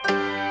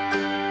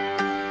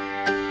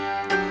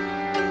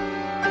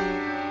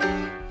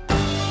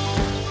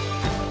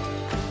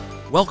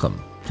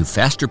Welcome to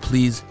Faster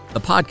Please,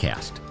 the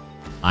podcast.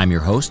 I'm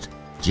your host,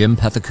 Jim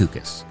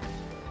Pethokoukis.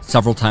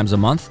 Several times a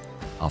month,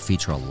 I'll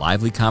feature a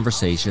lively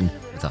conversation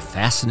with a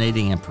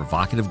fascinating and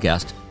provocative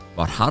guest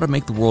about how to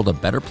make the world a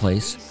better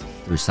place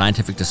through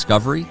scientific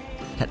discovery,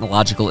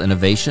 technological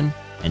innovation,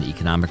 and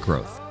economic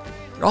growth.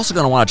 You're also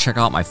going to want to check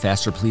out my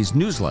Faster Please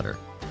newsletter.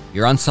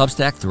 You're on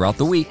Substack throughout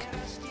the week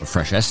for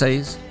fresh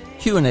essays,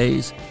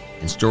 Q&As,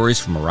 and stories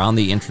from around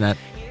the internet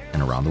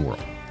and around the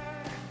world.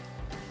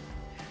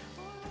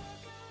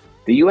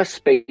 The U.S.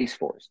 Space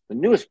Force, the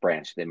newest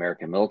branch of the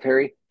American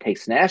military,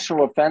 takes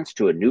national defense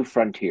to a new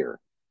frontier.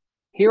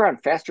 Here on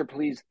Faster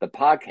Please, the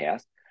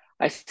podcast,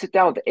 I sit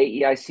down with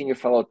AEI Senior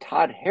Fellow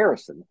Todd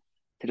Harrison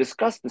to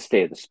discuss the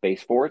state of the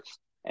Space Force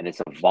and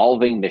its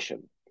evolving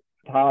mission.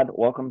 Todd,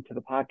 welcome to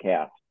the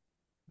podcast.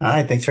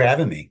 Hi, thanks for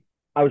having me.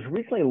 I was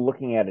recently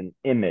looking at an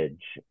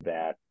image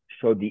that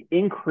showed the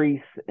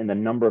increase in the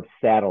number of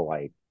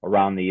satellites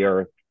around the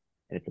Earth.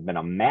 And it's been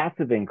a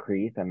massive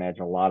increase. I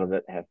imagine a lot of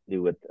it has to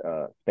do with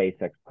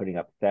SpaceX putting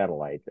up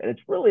satellites. And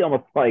it's really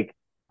almost like,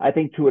 I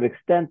think to an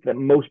extent that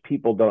most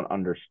people don't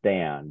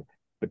understand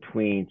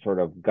between sort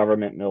of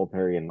government,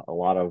 military, and a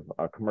lot of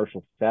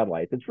commercial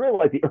satellites. It's really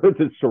like the Earth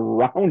is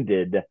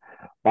surrounded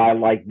by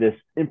like this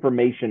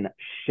information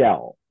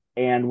shell.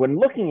 And when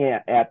looking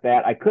at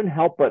that, I couldn't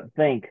help but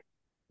think,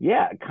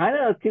 yeah, it kind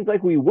of seems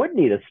like we would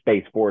need a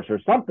Space Force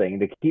or something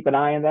to keep an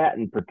eye on that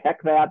and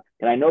protect that.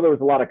 And I know there was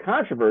a lot of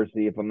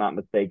controversy, if I'm not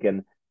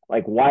mistaken,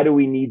 like why do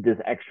we need this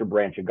extra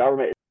branch of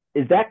government?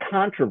 Is that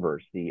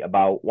controversy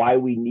about why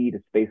we need a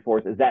Space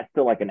Force, is that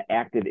still like an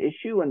active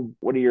issue? And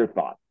what are your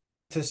thoughts?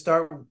 To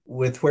start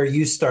with where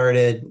you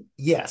started,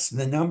 yes,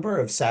 the number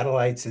of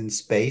satellites in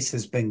space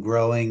has been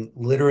growing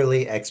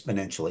literally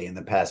exponentially in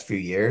the past few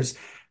years.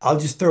 I'll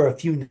just throw a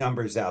few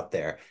numbers out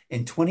there.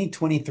 In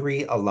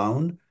 2023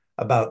 alone,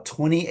 about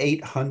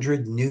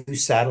 2,800 new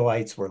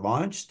satellites were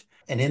launched.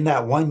 And in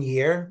that 1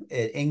 year,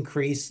 it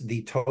increased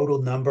the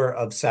total number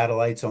of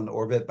satellites on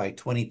orbit by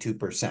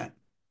 22%,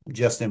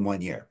 just in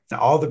 1 year.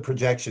 Now, all the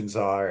projections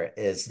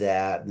is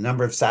that the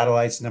number of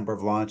satellites, number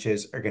of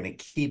launches are going to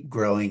keep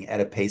growing at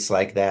a pace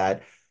like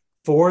that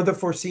for the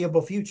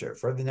foreseeable future,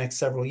 for the next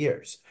several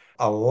years.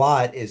 A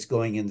lot is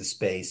going into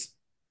space.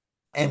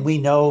 And we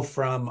know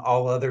from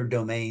all other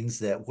domains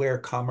that where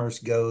commerce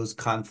goes,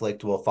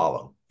 conflict will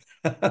follow.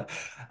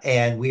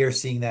 And we are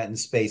seeing that in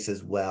space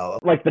as well.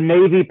 Like the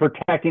Navy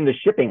protecting the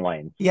shipping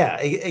lanes. Yeah,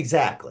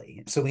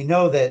 exactly. So we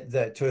know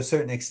that to a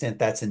certain extent,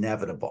 that's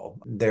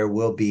inevitable. There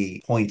will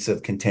be points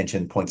of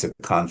contention, points of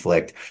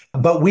conflict.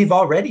 But we've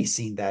already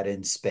seen that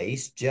in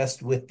space,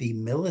 just with the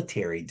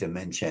military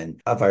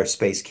dimension of our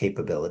space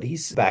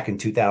capabilities. Back in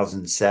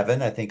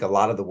 2007, I think a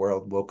lot of the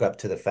world woke up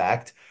to the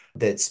fact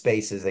that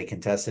space is a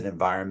contested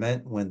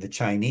environment when the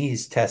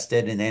Chinese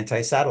tested an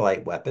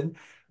anti-satellite weapon,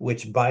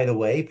 which, by the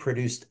way,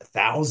 produced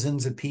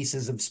thousands of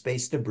pieces of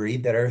space debris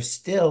that are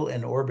still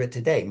in orbit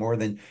today. More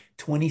than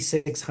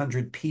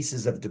 2,600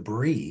 pieces of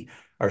debris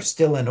are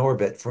still in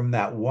orbit from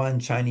that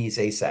one Chinese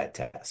ASAT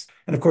test.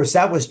 And of course,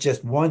 that was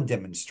just one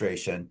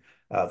demonstration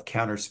of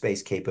counter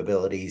space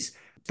capabilities.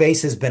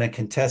 Space has been a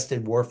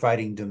contested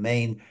warfighting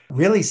domain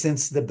really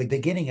since the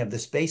beginning of the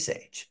space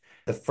age.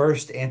 The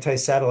first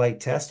anti-satellite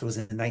test was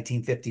in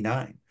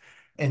 1959.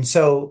 And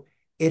so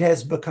it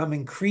has become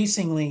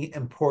increasingly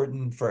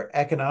important for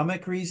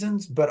economic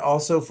reasons, but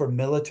also for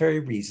military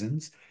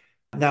reasons.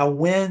 Now,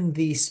 when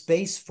the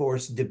Space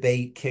Force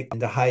debate kicked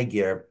into high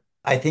gear,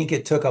 I think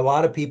it took a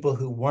lot of people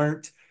who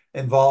weren't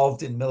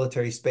involved in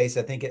military space.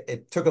 I think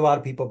it took a lot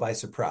of people by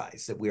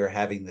surprise that we were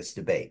having this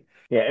debate.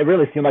 Yeah, it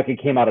really seemed like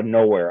it came out of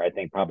nowhere, I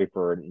think, probably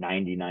for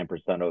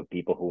 99% of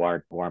people who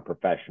aren't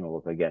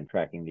professionals, again,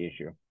 tracking the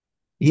issue.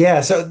 Yeah,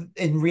 so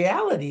in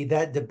reality,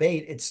 that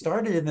debate, it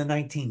started in the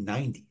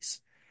 1990s.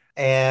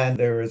 And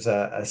there was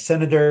a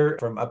senator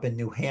from up in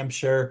New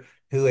Hampshire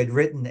who had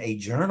written a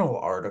journal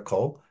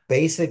article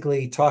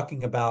basically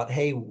talking about,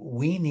 hey,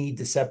 we need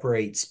to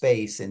separate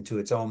space into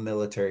its own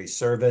military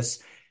service.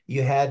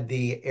 You had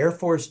the Air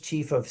Force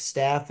Chief of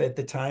Staff at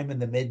the time in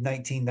the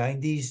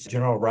mid-1990s,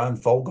 General Ron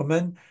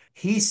Fogelman.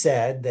 He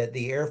said that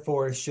the Air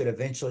Force should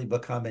eventually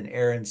become an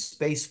Air and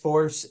Space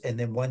Force, and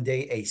then one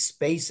day a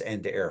Space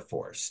and Air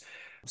Force.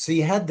 So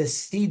you had the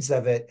seeds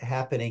of it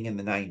happening in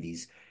the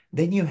 90s.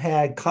 Then you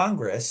had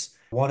Congress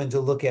wanting to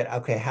look at,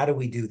 okay, how do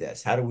we do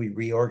this? How do we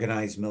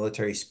reorganize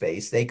military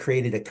space? They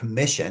created a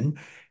commission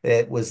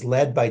that was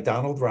led by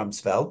Donald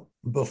Rumsfeld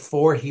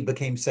before he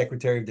became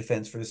Secretary of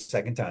Defense for the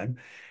second time.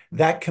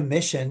 That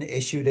commission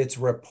issued its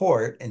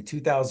report in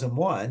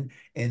 2001,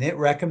 and it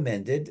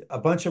recommended a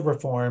bunch of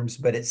reforms,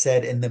 but it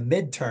said in the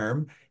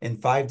midterm, in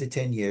 5 to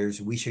 10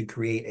 years, we should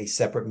create a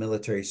separate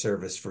military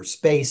service for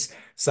space,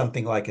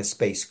 something like a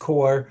Space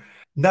Corps.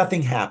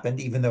 Nothing happened,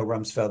 even though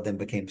Rumsfeld then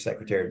became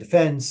Secretary of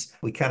Defense.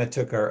 We kind of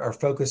took our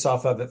focus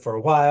off of it for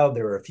a while.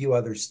 There were a few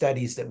other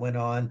studies that went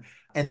on.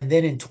 And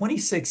then in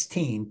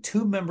 2016,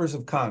 two members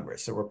of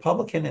Congress, a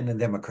Republican and a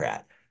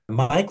Democrat,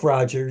 Mike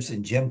Rogers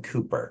and Jim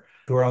Cooper,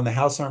 who are on the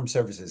House Armed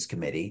Services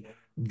Committee,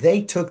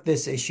 they took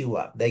this issue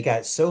up. They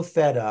got so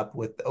fed up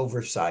with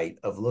oversight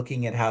of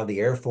looking at how the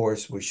Air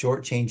Force was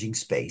shortchanging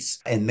space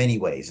in many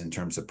ways in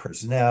terms of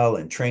personnel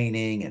and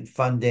training and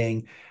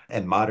funding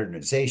and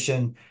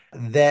modernization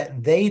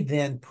that they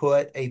then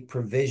put a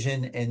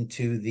provision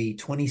into the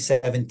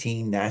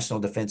 2017 National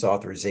Defense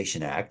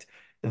Authorization Act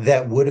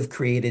that would have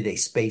created a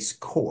Space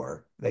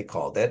Corps, they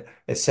called it,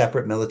 a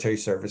separate military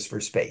service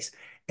for space.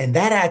 And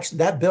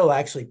that bill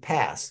actually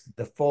passed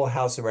the full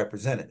House of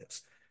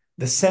Representatives.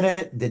 The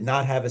Senate did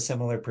not have a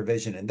similar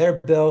provision in their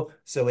bill,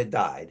 so it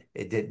died.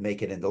 It didn't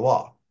make it into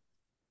law.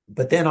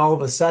 But then all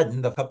of a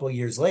sudden, a couple of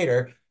years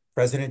later,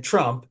 President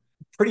Trump,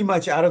 pretty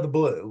much out of the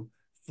blue,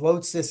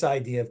 floats this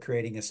idea of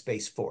creating a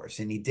space force.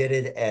 And he did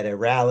it at a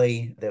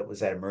rally that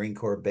was at a Marine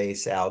Corps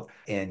base out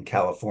in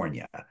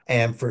California.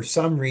 And for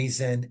some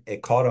reason,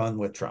 it caught on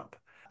with Trump.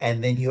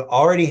 And then you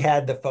already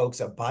had the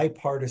folks, a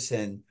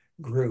bipartisan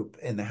group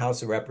in the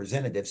House of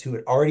Representatives who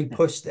had already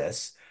pushed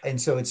this.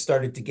 And so it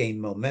started to gain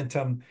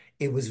momentum.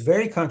 It was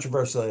very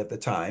controversial at the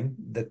time.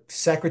 The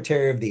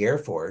Secretary of the Air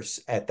Force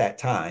at that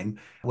time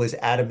was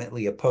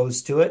adamantly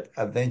opposed to it.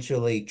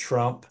 Eventually,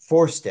 Trump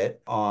forced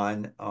it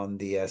on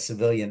the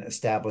civilian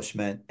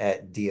establishment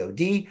at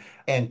DoD,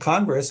 and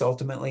Congress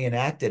ultimately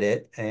enacted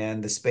it,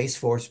 and the Space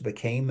Force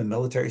became a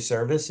military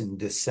service in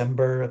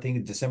December, I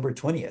think December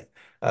 20th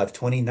of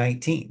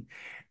 2019.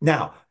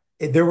 Now,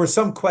 there was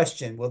some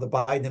question, will the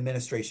Biden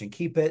administration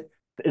keep it?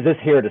 Is this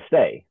here to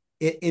stay?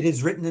 It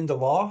is written into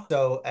law,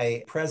 so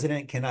a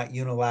president cannot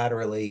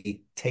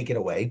unilaterally take it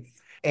away.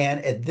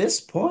 And at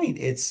this point,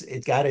 it's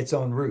got its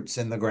own roots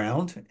in the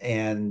ground,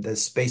 and the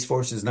Space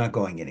Force is not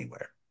going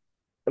anywhere.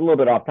 A little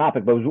bit off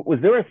topic, but was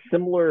there a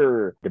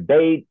similar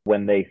debate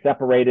when they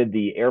separated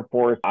the Air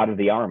Force out of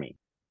the Army?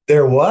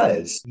 There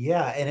was.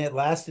 Yeah, and it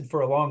lasted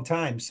for a long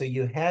time. So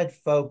you had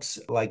folks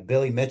like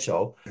Billy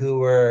Mitchell, who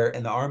were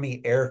in the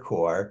Army Air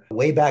Corps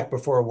way back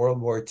before World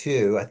War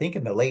II, I think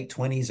in the late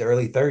 20s,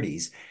 early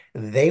 30s.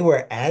 They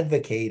were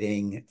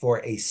advocating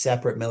for a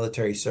separate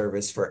military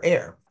service for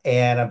air.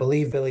 And I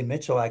believe Billy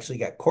Mitchell actually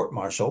got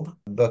court-martialed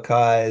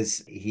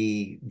because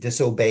he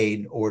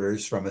disobeyed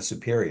orders from a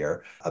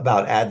superior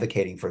about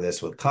advocating for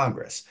this with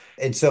Congress.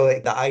 And so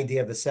the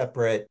idea of a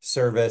separate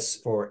service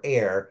for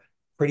air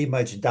pretty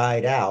much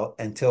died out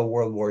until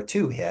World War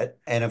II hit.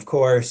 And of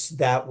course,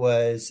 that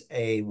was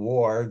a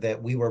war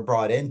that we were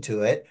brought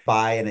into it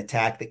by an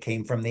attack that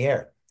came from the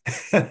air.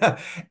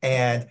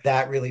 And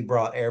that really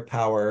brought air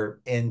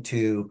power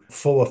into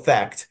full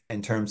effect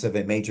in terms of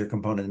a major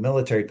component of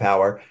military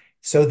power.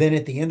 So then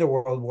at the end of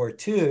World War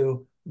II,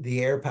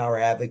 the air power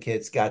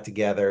advocates got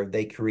together.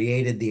 They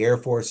created the Air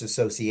Force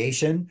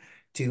Association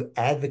to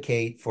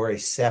advocate for a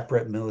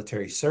separate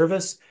military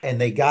service, and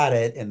they got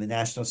it in the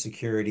National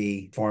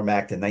Security Reform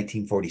Act in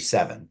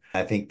 1947.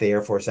 I think the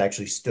Air Force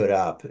actually stood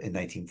up in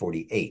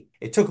 1948.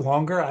 It took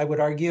longer, I would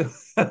argue,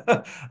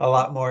 a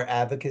lot more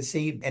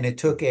advocacy, and it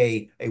took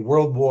a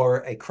world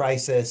war, a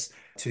crisis,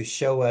 to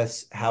show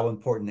us how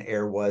important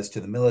air was to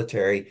the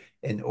military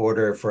in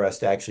order for us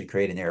to actually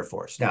create an Air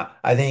Force. Now,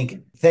 I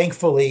think,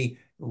 thankfully,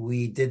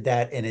 we did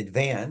that in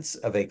advance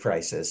of a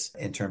crisis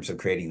in terms of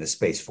creating the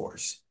Space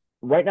Force.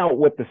 Right now,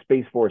 what the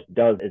Space Force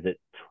does is it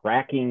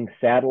tracking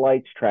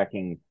satellites,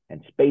 tracking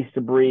and space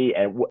debris,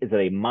 and is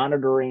it a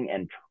monitoring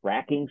and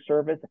tracking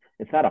service?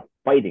 It's not a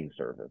fighting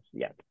service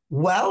yet.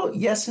 Well,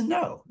 yes and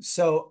no.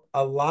 So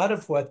a lot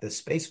of what the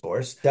Space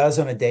Force does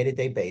on a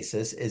day-to-day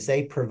basis is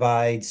they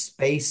provide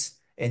space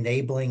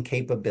enabling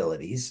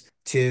capabilities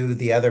to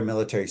the other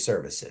military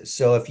services.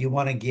 So if you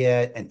want to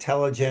get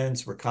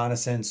intelligence,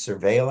 reconnaissance,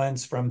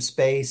 surveillance from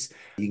space,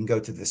 you can go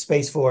to the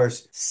Space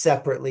Force.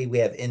 Separately, we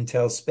have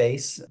Intel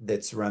Space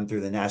that's run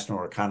through the National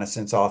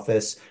Reconnaissance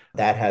Office.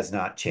 That has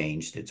not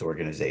changed its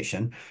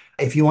organization.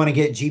 If you want to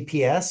get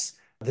GPS,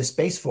 the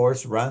Space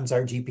Force runs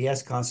our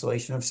GPS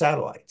constellation of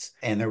satellites,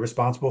 and they're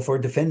responsible for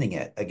defending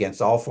it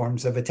against all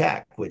forms of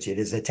attack, which it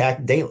is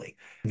attacked daily.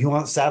 If you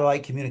want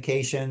satellite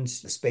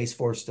communications, the Space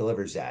Force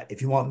delivers that.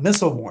 If you want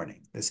missile warning,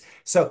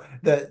 so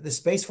the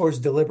Space Force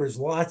delivers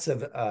lots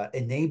of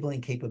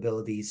enabling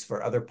capabilities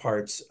for other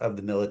parts of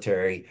the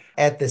military.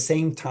 At the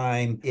same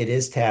time, it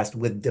is tasked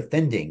with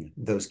defending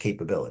those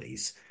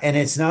capabilities. And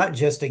it's not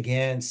just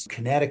against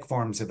kinetic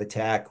forms of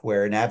attack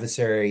where an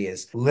adversary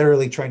is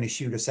literally trying to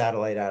shoot a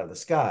satellite out of the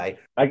sky.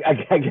 I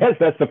guess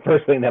that's the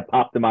first thing that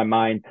popped in my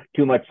mind.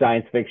 Too much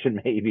science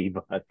fiction, maybe,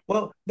 but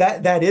well,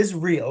 that is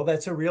real.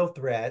 That's a real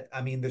threat.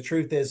 I mean, the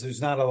truth is,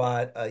 there's not a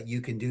lot you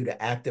can do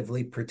to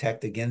actively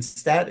protect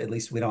against that. At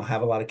least we don't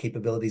have a lot of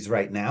capabilities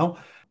right now.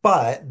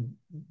 But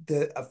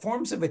the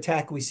forms of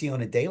attack we see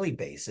on a daily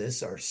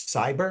basis are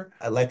cyber,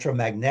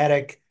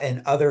 electromagnetic,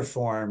 and other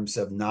forms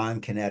of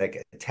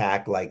non-kinetic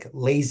attack, like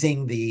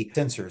lasing the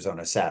sensors on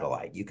a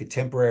satellite. You could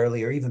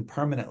temporarily or even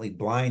permanently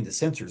blind the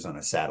sensors on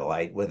a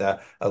satellite with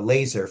a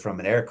laser from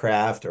an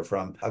aircraft or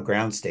from a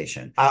ground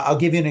station. I'll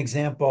give you an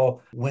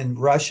example. When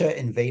Russia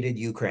invaded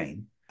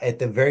Ukraine, at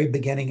the very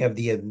beginning of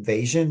the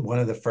invasion, one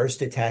of the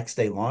first attacks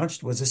they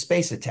launched was a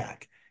space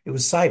attack. It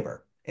was cyber.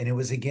 and it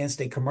was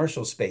against a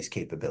commercial space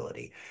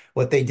capability.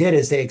 What they did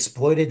is they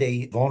exploited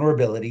a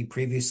vulnerability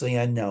previously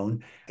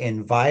unknown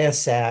in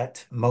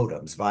Viasat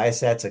modems.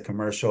 Viasat's a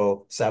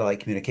commercial satellite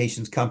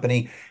communications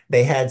company.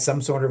 They had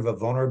some sort of a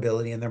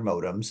vulnerability in their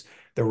modems.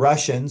 The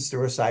Russians,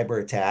 through a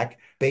cyber attack,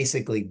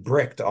 basically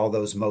bricked all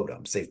those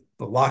modems. They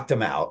locked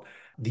them out.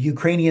 The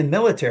Ukrainian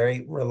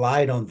military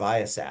relied on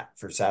Viasat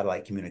for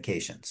satellite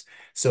communications.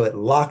 So it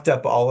locked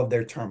up all of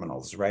their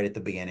terminals right at the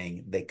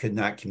beginning. They could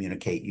not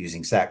communicate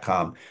using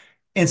SATCOM.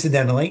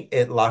 Incidentally,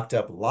 it locked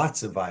up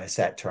lots of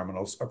Viasat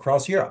terminals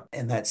across Europe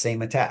in that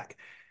same attack.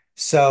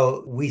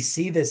 So we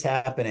see this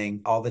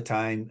happening all the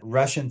time.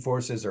 Russian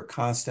forces are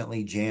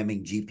constantly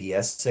jamming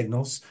GPS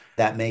signals.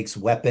 That makes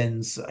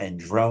weapons and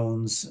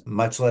drones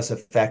much less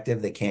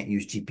effective. They can't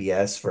use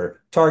GPS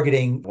for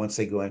targeting once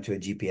they go into a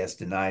GPS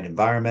denied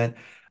environment.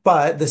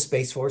 But the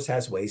Space Force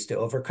has ways to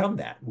overcome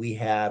that. We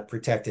have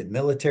protected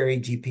military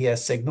GPS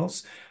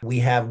signals. We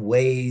have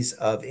ways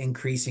of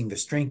increasing the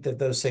strength of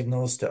those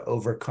signals to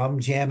overcome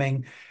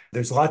jamming.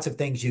 There's lots of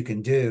things you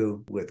can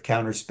do with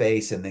counter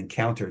space and then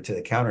counter to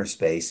the counter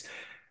space.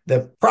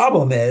 The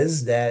problem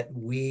is that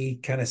we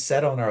kind of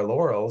sat on our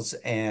laurels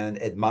and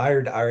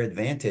admired our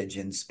advantage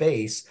in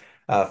space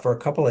for a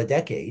couple of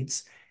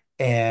decades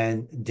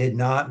and did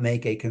not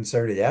make a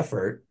concerted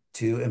effort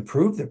to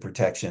improve the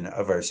protection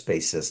of our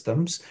space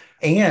systems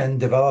and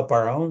develop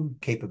our own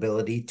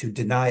capability to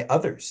deny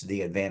others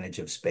the advantage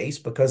of space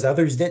because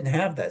others didn't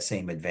have that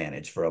same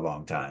advantage for a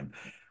long time.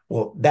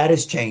 Well, that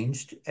has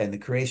changed, and the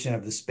creation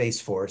of the Space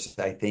Force,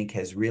 I think,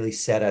 has really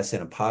set us in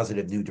a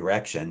positive new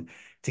direction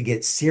to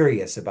get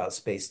serious about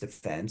space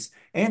defense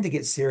and to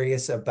get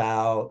serious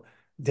about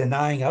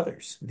denying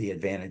others the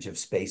advantage of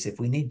space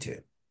if we need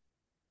to.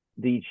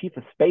 The chief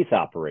of space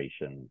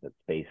operations at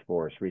Space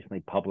Force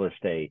recently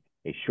published a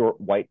short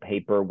white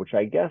paper, which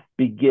I guess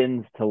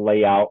begins to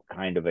lay out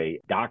kind of a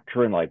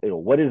doctrine, like,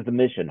 what is the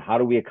mission? How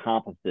do we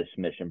accomplish this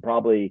mission?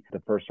 Probably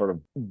the first sort of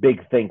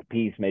big think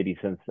piece, maybe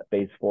since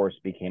Space Force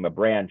became a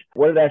branch.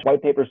 What did that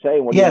white paper say?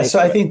 What do you make So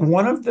of I it? think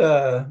one of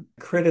the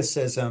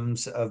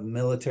criticisms of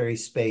military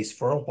space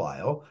for a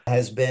while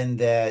has been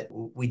that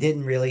we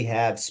didn't really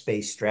have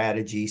space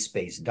strategy,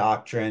 space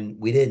doctrine.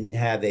 We didn't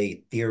have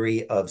a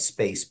theory of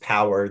space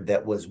power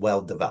that was well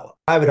developed.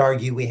 I would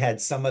argue we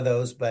had some of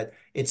those, but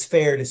it's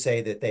fair to say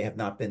that they have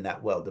not been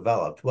that well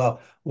developed. Well,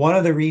 one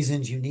of the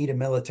reasons you need a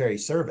military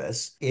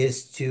service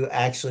is to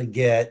actually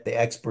get the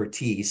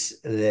expertise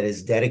that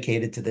is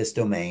dedicated to this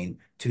domain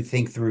to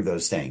think through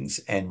those things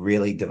and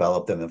really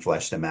develop them and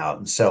flesh them out.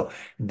 And so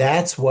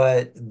that's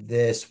what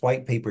this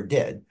white paper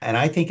did. And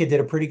I think it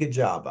did a pretty good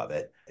job of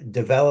it,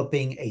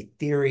 developing a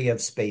theory of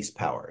space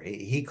power.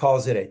 He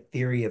calls it a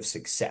theory of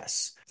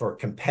success for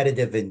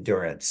competitive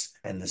endurance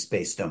in the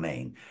space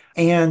domain.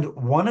 And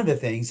one of the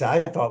things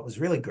I thought was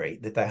really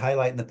great that they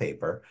highlight in the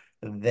paper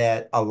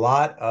that a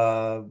lot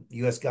of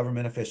US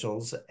government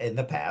officials in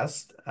the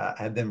past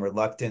have been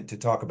reluctant to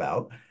talk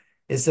about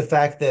is the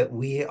fact that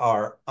we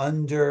are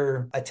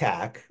under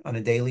attack on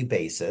a daily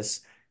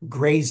basis,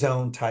 gray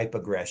zone type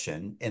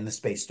aggression in the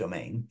space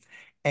domain.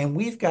 And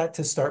we've got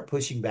to start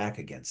pushing back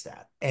against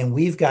that. And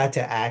we've got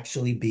to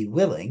actually be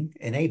willing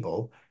and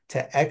able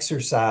to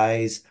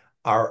exercise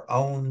our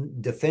own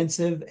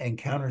defensive and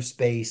counter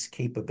space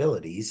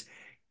capabilities,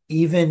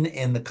 even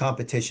in the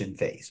competition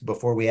phase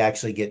before we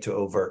actually get to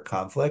overt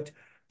conflict,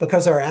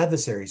 because our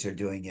adversaries are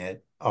doing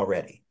it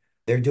already.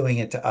 They're doing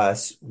it to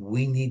us.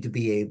 We need to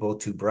be able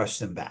to brush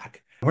them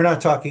back. We're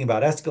not talking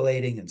about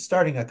escalating and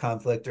starting a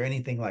conflict or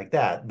anything like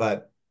that,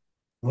 but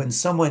when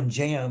someone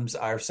jams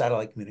our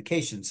satellite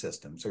communication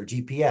systems or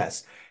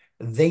GPS,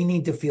 they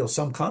need to feel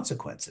some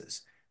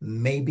consequences.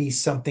 Maybe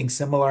something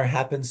similar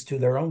happens to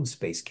their own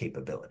space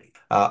capability.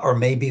 Or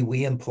maybe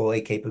we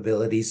employ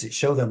capabilities that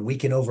show them we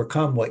can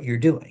overcome what you're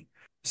doing.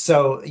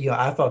 So,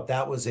 I thought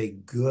that was a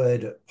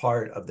good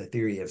part of the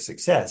theory of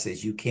success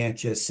is you can't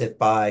just sit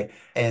by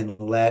and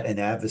let an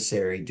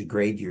adversary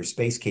degrade your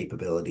space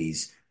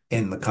capabilities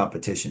in the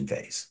competition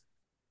phase.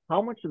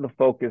 How much of the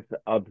focus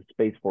of the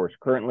Space Force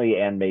currently,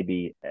 and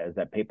maybe as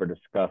that paper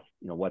discussed,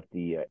 what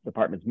the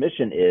department's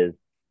mission is,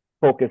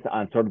 focus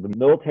on sort of the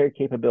military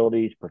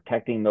capabilities,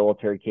 protecting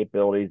military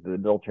capabilities, the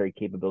military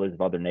capabilities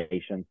of other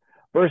nations,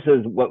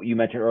 versus what you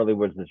mentioned earlier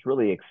was this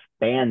really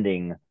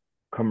expanding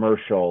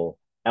commercial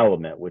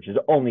element, which is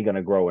only going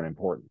to grow in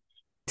importance.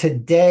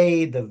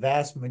 Today, the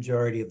vast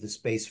majority of the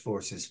Space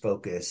Force's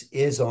focus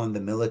is on the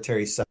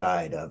military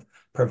side of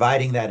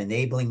providing that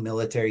enabling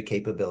military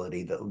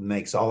capability that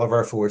makes all of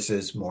our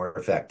forces more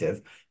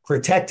effective,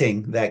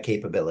 protecting that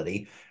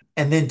capability,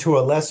 and then to a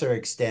lesser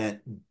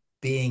extent,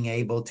 being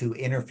able to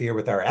interfere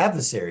with our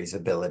adversaries'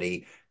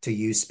 ability to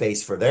use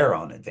space for their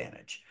own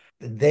advantage.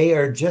 They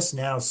are just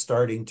now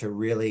starting to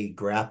really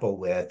grapple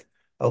with,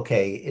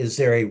 okay, is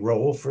there a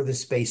role for the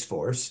Space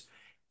Force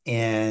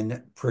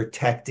in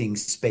protecting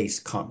space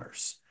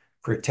commerce,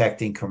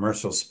 protecting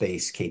commercial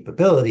space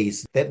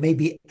capabilities that may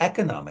be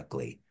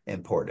economically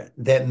important,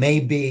 that may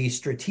be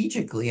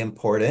strategically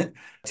important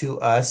to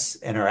us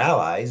and our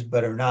allies,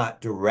 but are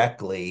not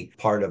directly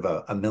part of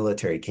a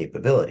military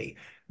capability.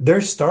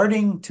 They're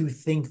starting to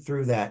think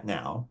through that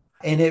now.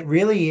 And it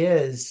really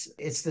is,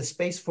 it's the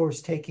Space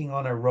Force taking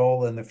on a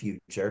role in the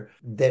future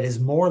that is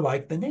more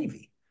like the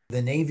Navy.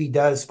 The Navy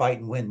does fight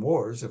and win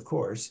wars, of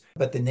course,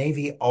 but the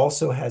Navy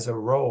also has a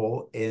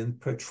role in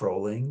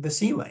patrolling the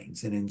sea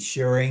lanes and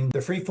ensuring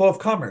the free flow of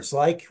commerce,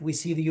 like we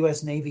see the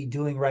U.S. Navy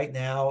doing right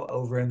now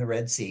over in the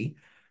Red Sea.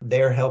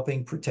 They're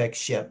helping protect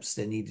ships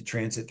that need to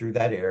transit through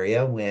that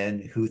area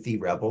when Houthi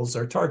rebels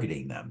are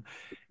targeting them.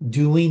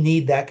 Do we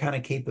need that kind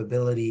of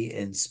capability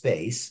in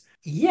space?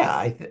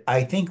 Yeah,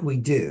 I think we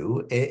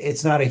do.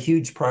 It's not a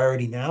huge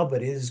priority now,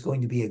 but it is going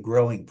to be a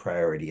growing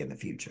priority in the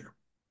future.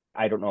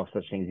 I don't know if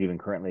such things even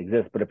currently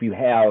exist, but if you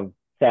have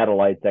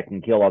satellites that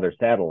can kill other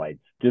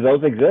satellites, do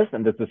those exist?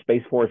 And does the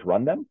Space Force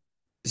run them?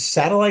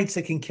 Satellites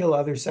that can kill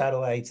other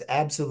satellites,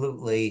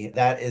 absolutely.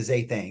 That is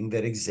a thing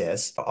that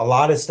exists. A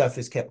lot of stuff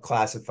is kept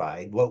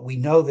classified. What we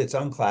know that's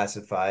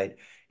unclassified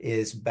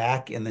is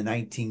back in the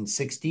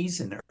 1960s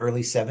and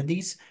early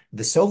 70s,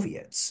 the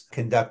Soviets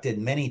conducted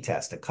many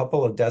tests, a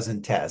couple of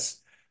dozen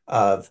tests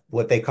of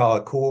what they call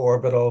a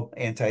co-orbital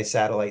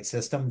anti-satellite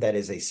system. That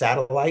is a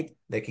satellite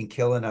that can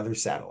kill another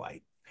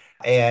satellite.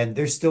 And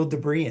there's still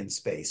debris in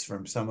space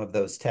from some of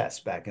those tests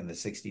back in the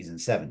 60s and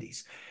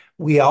 70s.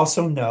 We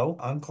also know,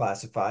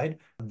 unclassified,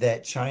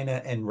 that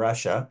China and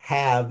Russia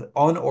have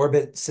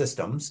on-orbit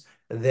systems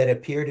that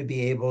appear to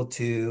be able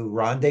to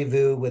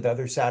rendezvous with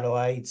other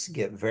satellites,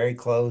 get very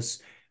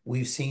close.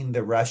 We've seen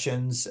the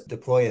Russians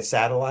deploy a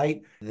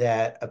satellite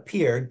that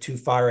appeared to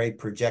fire a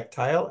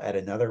projectile at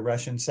another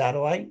Russian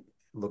satellite.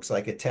 Looks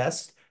like a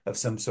test of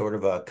some sort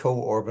of a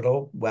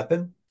co-orbital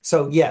weapon.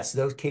 So yes,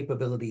 those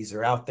capabilities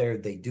are out there.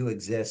 They do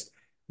exist.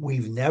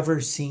 We've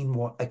never seen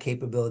a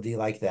capability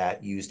like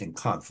that used in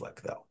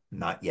conflict, though.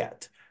 Not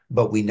yet,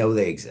 but we know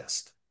they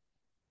exist.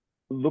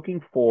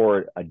 Looking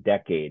forward a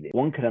decade,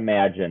 one can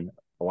imagine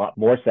a lot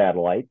more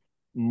satellites,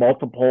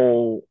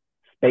 multiple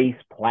space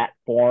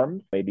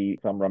platforms, maybe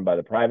some run by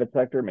the private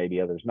sector,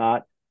 maybe others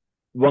not.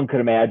 One could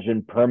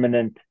imagine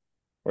permanent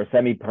or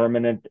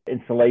semi-permanent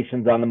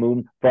installations on the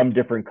moon from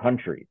different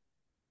countries.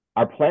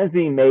 Are plans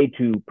being made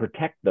to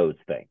protect those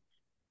things?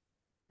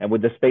 And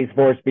would the Space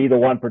Force be the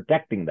one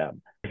protecting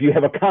them? If you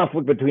have a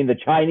conflict between the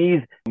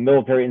Chinese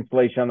military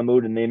installation on the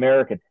moon and the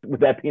American,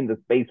 would that be in the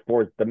Space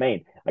Force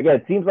domain? Again,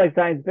 it seems like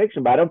science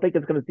fiction, but I don't think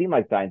it's going to seem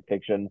like science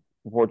fiction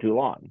before too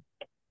long.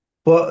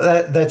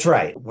 Well, that's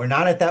right. We're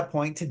not at that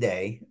point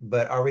today,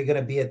 but are we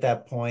going to be at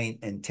that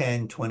point in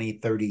 10, 20,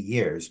 30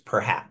 years?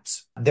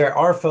 Perhaps. There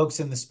are folks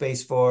in the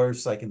Space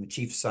Force, like in the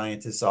Chief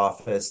Scientist's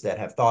office, that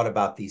have thought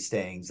about these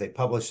things. They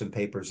published some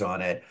papers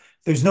on it.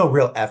 There's no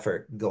real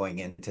effort going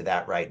into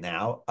that right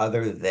now,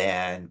 other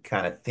than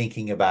kind of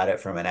thinking about it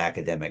from an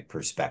academic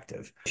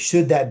perspective.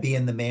 Should that be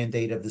in the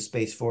mandate of the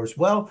Space Force?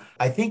 Well,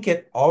 I think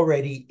it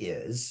already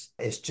is.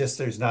 It's just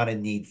there's not a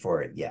need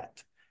for it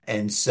yet.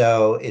 And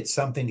so it's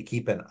something to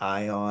keep an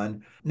eye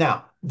on.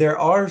 Now, there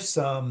are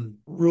some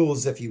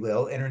rules, if you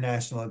will,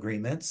 international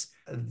agreements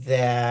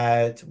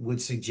that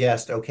would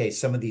suggest, okay,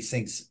 some of these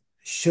things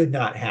should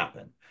not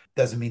happen.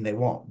 Doesn't mean they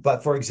won't.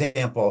 But for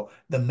example,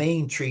 the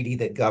main treaty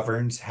that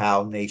governs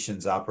how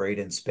nations operate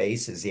in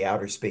space is the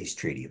Outer Space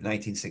Treaty of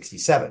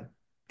 1967.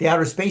 The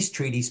Outer Space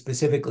Treaty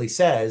specifically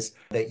says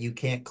that you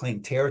can't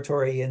claim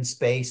territory in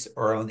space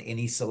or on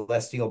any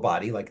celestial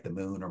body like the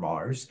moon or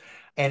Mars.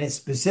 And it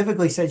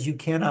specifically says you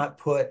cannot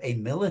put a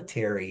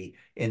military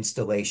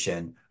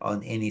installation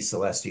on any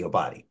celestial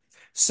body.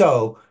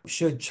 So,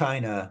 should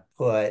China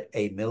put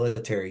a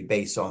military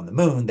base on the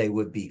moon, they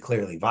would be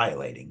clearly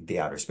violating the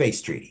Outer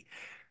Space Treaty.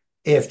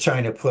 If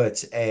China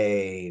puts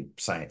a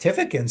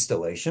scientific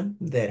installation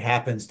that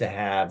happens to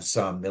have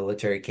some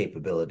military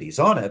capabilities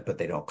on it, but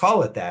they don't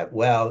call it that,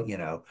 well,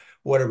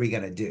 what are we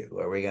going to do?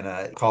 Are we going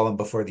to call them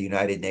before the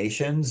United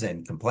Nations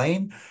and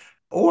complain?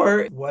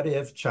 Or what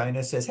if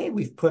China says, hey,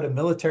 we've put a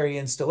military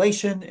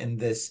installation in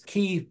this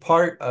key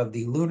part of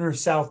the lunar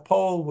South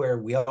Pole where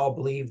we all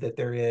believe that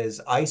there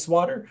is ice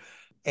water.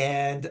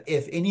 And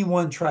if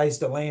anyone tries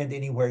to land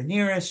anywhere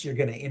near us, you're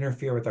going to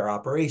interfere with our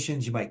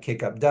operations. You might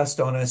kick up dust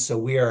on us. So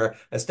we are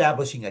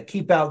establishing a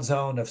keep out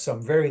zone of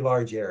some very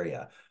large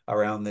area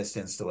around this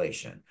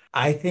installation.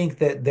 I think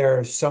that there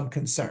are some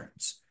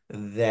concerns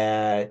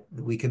that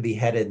we could be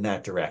headed in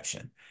that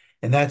direction.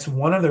 And that's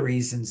one of the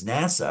reasons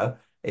NASA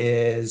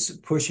is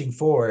pushing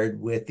forward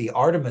with the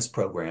Artemis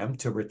program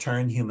to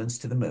return humans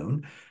to the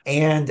moon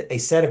and a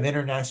set of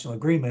international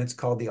agreements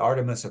called the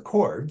Artemis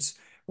Accords,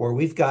 where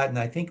we've gotten,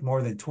 I think,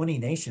 more than 20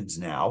 nations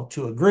now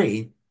to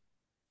agree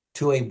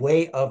to a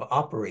way of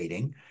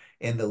operating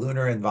in the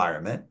lunar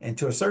environment and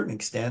to a certain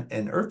extent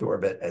in Earth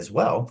orbit as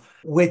well,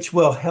 which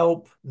will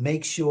help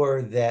make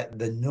sure that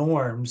the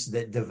norms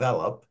that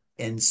develop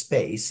in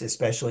space,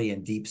 especially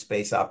in deep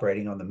space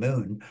operating on the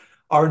moon,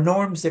 are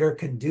norms that are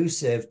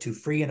conducive to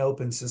free and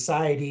open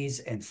societies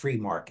and free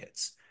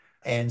markets.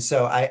 And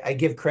so I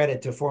give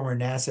credit to former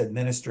NASA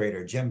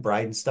administrator Jim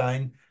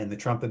Bridenstine in the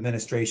Trump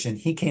administration.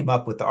 He came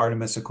up with the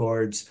Artemis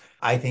Accords.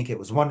 I think it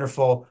was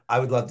wonderful. I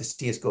would love to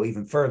see us go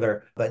even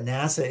further, but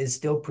NASA is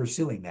still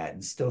pursuing that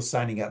and still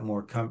signing up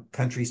more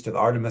countries to the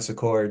Artemis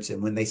Accords.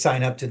 And when they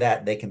sign up to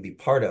that, they can be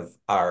part of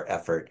our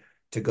effort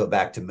to go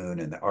back to moon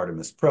and the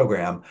Artemis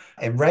program.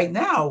 And right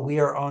now, we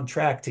are on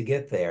track to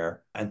get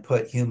there and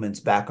put humans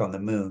back on the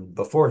moon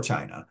before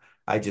China.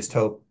 I just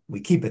hope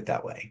we keep it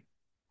that way.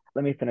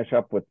 Let me finish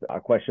up with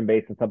a question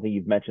based on something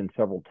you've mentioned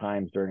several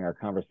times during our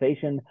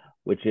conversation,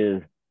 which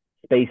is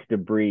space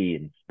debris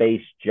and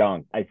space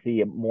junk. I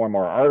see more and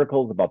more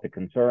articles about the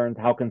concerns.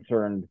 How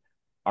concerned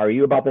are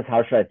you about this?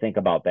 How should I think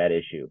about that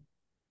issue?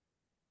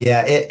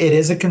 Yeah, it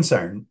is a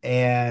concern.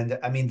 And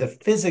I mean, the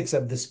physics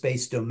of the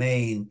space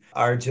domain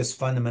are just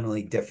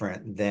fundamentally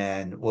different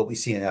than what we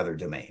see in other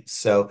domains.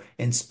 So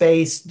in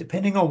space,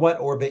 depending on what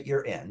orbit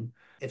you're in,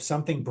 if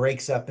something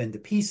breaks up into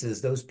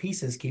pieces, those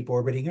pieces keep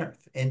orbiting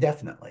Earth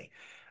indefinitely.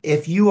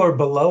 If you are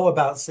below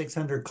about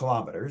 600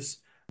 kilometers,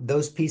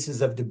 those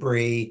pieces of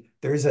debris,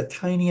 there's a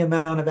tiny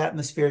amount of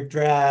atmospheric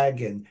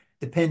drag, and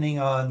depending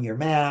on your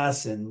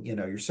mass and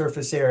your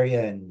surface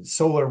area and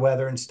solar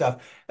weather and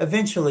stuff,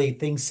 eventually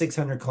things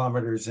 600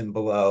 kilometers and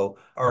below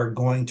are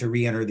going to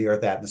re-enter the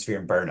Earth atmosphere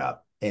and burn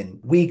up in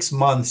weeks,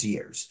 months,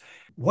 years.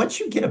 Once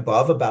you get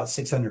above about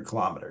 600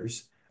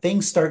 kilometers,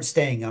 things start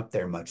staying up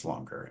there much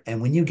longer. And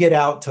when you get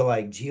out to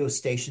like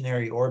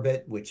geostationary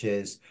orbit, which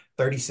is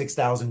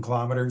 36,000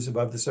 kilometers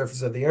above the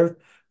surface of the Earth,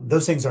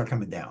 those things aren't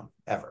coming down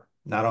ever,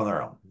 not on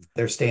their own.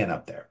 They're staying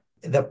up there.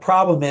 The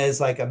problem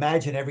is, like,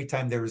 imagine every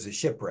time there was a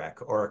shipwreck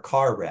or a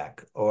car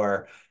wreck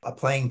or a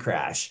plane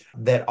crash,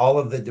 that all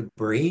of the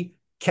debris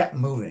kept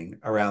moving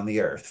around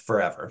the Earth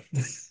forever.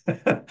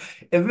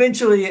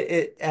 Eventually,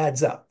 it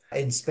adds up.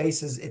 In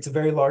space, it's a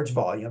very large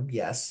volume,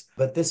 yes,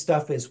 but this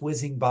stuff is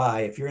whizzing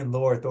by. If you're in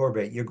low Earth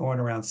orbit, you're going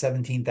around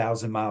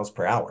 17,000 miles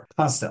per hour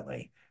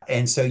constantly.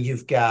 And so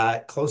you've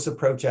got close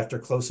approach after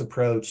close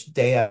approach,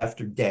 day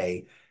after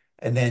day.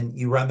 And then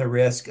you run the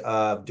risk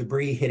of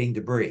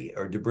debris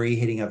or debris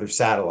hitting other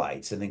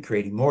satellites and then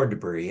creating more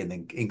debris and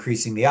then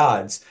increasing the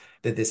odds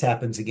that this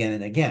happens again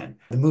and again.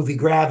 The movie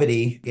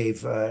Gravity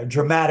gave a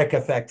dramatic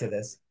effect to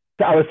this.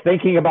 I was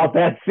thinking about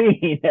that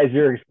scene as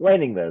you're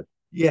explaining this.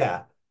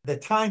 Yeah. The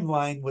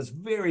timeline was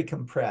very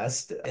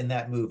compressed in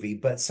that movie,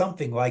 but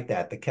something like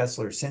that, the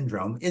Kessler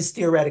syndrome, is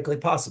theoretically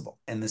possible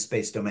in the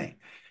space domain.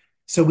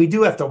 So we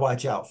do have to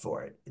watch out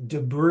for it.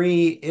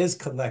 Debris is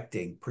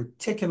collecting,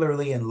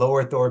 particularly in low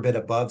Earth orbit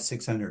above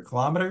 600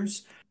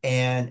 kilometers,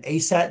 and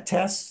ASAT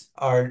tests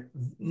are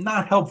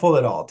not helpful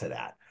at all to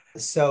that.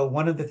 So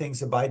one of the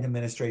things the Biden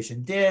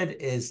administration did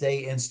is they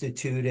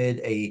instituted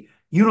a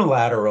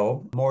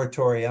unilateral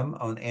moratorium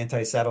on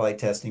anti-satellite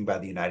testing by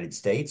the United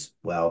States.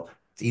 Well,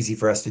 it's easy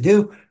for us to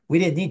do. We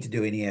didn't need to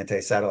do any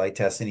anti-satellite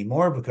tests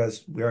anymore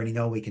because we already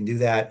know we can do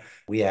that.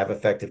 We have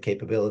effective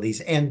capabilities,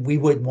 and we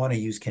wouldn't want to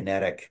use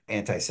kinetic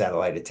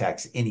anti-satellite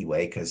attacks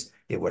anyway because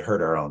it would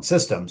hurt our own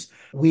systems.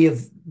 We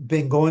have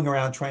been going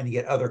around trying to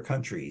get other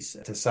countries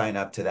to sign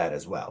up to that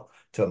as well,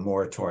 to a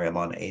moratorium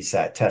on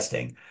ASAT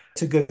testing.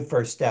 It's a good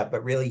first step,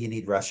 but really you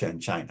need Russia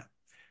and China.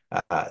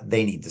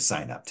 They need to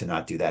sign up to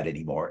not do that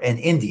anymore. And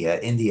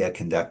India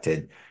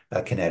conducted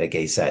a kinetic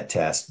ASAT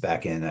test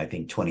back in, I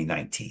think,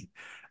 2019.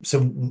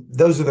 So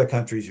those are the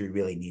countries we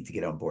really need to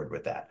get on board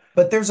with that.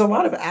 But there's a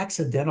lot of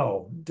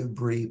accidental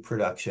debris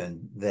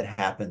production that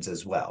happens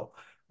as well.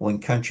 When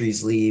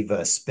countries leave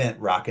a spent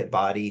rocket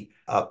body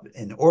up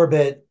in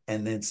orbit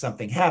and then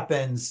something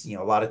happens, a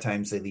lot of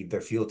times they leave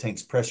their fuel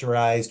tanks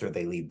pressurized or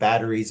they leave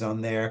batteries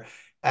on there.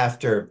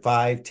 After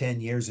 5,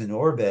 10 years in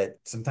orbit,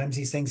 sometimes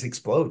these things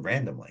explode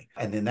randomly,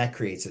 and then that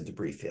creates a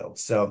debris field.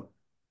 So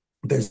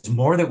there's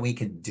more that we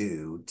can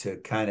do to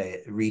kind of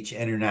reach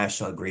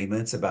international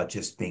agreements about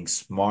just being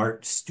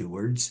smart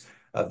stewards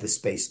of the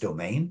space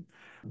domain.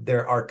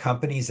 There are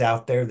companies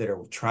out there that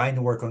are trying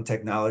to work on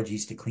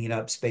technologies to clean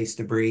up space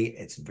debris.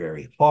 It's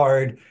very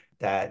hard.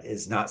 That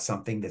is not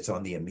something that's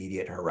on the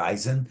immediate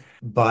horizon,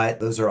 but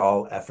those are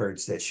all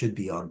efforts that should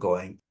be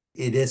ongoing.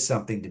 It is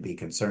something to be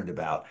concerned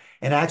about.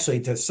 And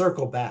actually, to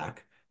circle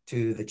back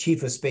to the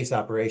chief of space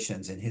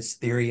operations and his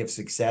theory of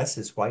success,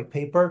 his white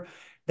paper,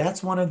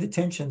 that's one of the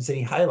tensions that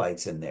he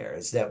highlights in there,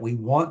 is that we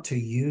want to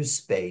use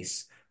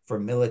space for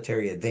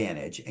military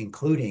advantage,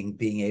 including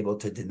being able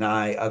to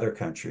deny other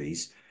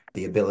countries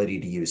the ability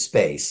to use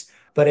space.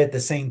 But at the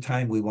same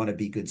time, we want to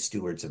be good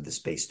stewards of the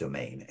space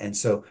domain. And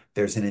so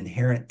there's an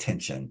inherent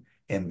tension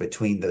in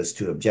between those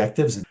two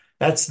objectives. And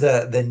that's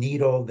the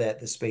needle that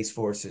the Space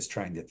Force is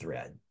trying to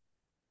thread.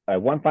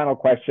 One final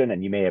question,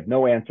 and you may have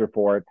no answer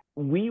for it.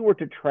 We were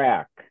to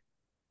track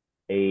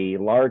a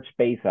large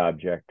space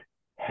object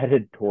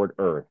headed toward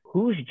Earth.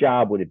 Whose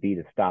job would it be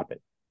to stop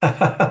it?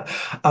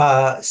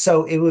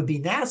 So it would be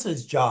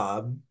NASA's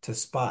job to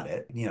spot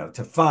it,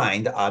 to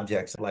find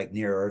objects like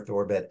near Earth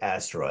orbit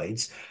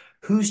asteroids.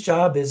 Whose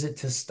job is it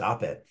to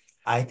stop it?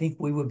 I think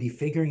we would be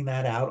figuring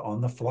that out on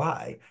the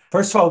fly.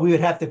 First of all, we would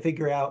have to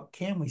figure out,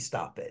 can we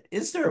stop it?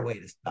 Is there a way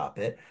to stop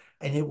it?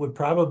 And it would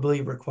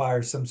probably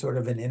require some sort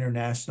of an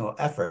international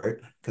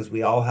effort because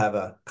we all have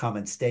a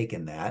common stake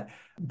in that.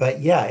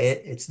 But yeah,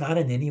 it's not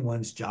in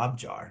anyone's job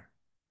jar.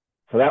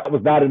 So that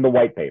was not in the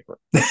white paper.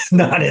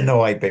 Not in the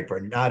white paper,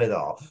 not at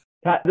all.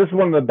 This is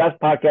one of the best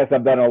podcasts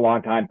I've done in a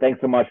long time. Thanks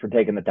so much for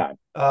taking the time.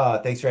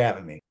 Thanks for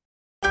having me.